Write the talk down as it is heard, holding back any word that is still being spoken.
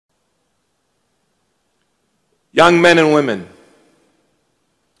Young men and women,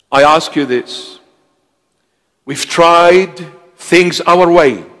 I ask you this. We've tried things our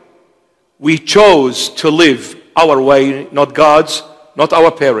way. We chose to live our way, not God's, not our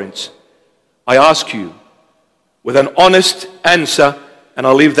parents'. I ask you with an honest answer, and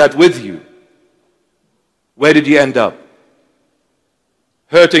I'll leave that with you. Where did you end up?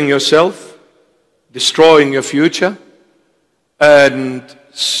 Hurting yourself, destroying your future, and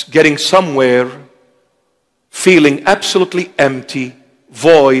getting somewhere feeling absolutely empty,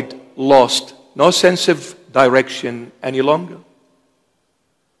 void, lost, no sense of direction any longer.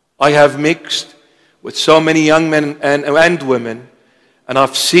 I have mixed with so many young men and women, and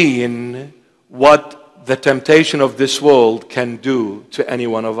I've seen what the temptation of this world can do to any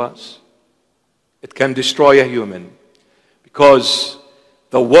one of us. It can destroy a human, because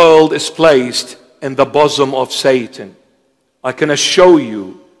the world is placed in the bosom of Satan. I can assure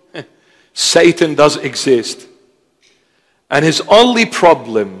you, Satan does exist. And his only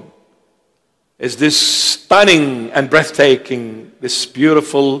problem is this stunning and breathtaking, this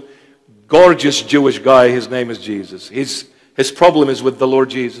beautiful, gorgeous Jewish guy. His name is Jesus. His problem is with the Lord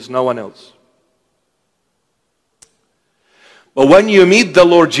Jesus, no one else. But when you meet the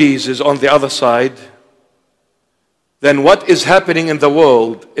Lord Jesus on the other side, then what is happening in the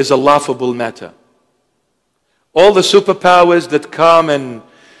world is a laughable matter. All the superpowers that come and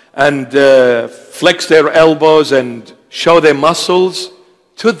flex their elbows and show their muscles,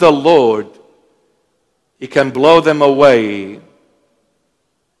 to the Lord, He can blow them away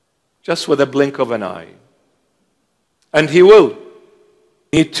just with a blink of an eye. And He will.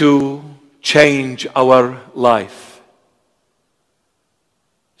 We need to change our life.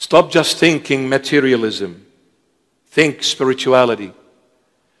 Stop just thinking materialism. Think spirituality.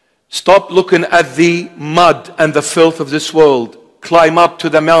 Stop looking at the mud and the filth of this world. Climb up to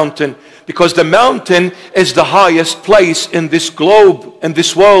the mountain, because the mountain is the highest place in this globe, in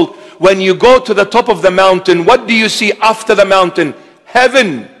this world. When you go to the top of the mountain, what do you see after the mountain?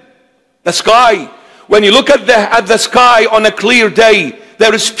 Heaven, the sky. When you look at the sky on a clear day,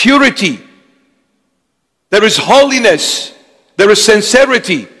 there is purity, there is holiness, there is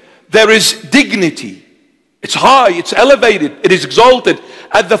sincerity, there is dignity. It's high, it's elevated, it is exalted.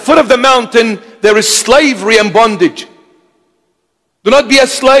 At the foot of the mountain, there is slavery and bondage. Do not be a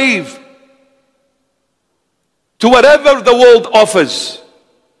slave to whatever the world offers.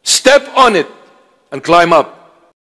 Step on it and climb up.